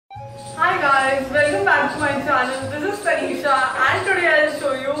guys, welcome back to my channel. This is Tanisha and today I'll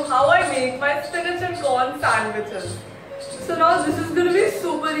show you how I make my spinach and corn sandwiches. So now this is going to be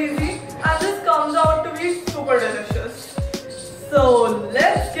super easy and this comes out to be super delicious. So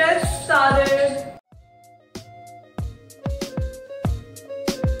let's get started.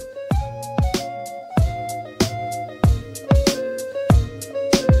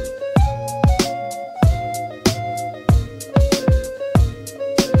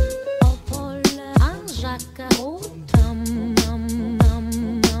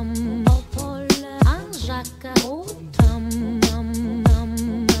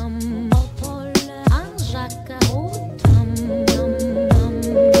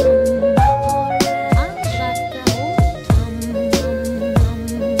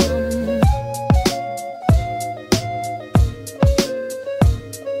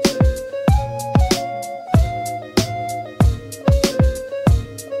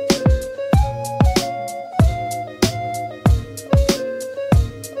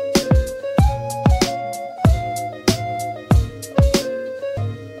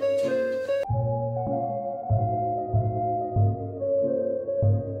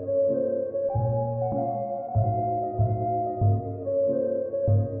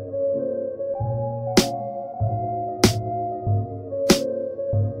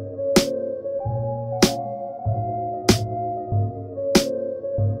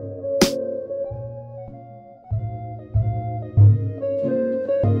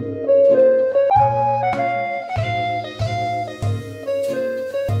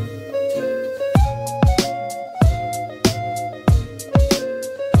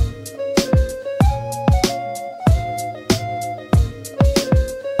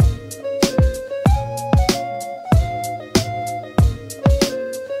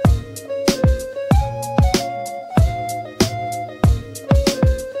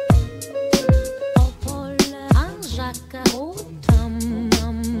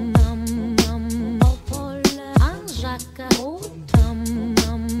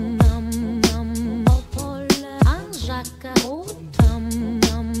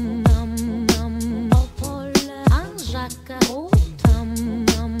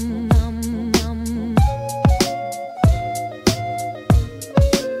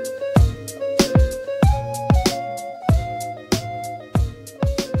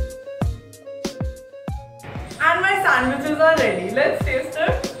 And my sandwiches are ready. Let's taste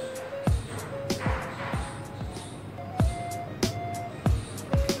it.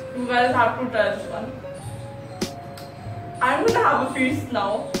 You guys have to try this one. I'm gonna have a feast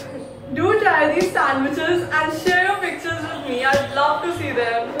now. Do try these sandwiches and share your pictures with me. I'd love to see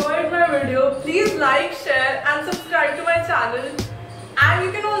them. If you enjoyed my video, please like, share and subscribe to my channel. And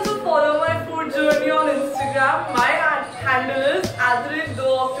you can also follow my food journey on Instagram. My handle is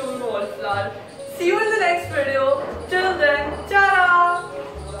 @dooctobewallflower. See you in the next video. Till then, Tada!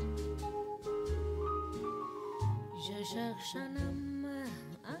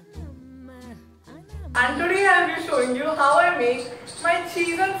 And today I'll be showing you how I make my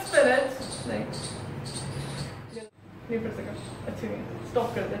cheese and spinach.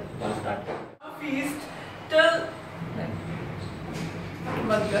 Stop कर दे. Start. Feast till.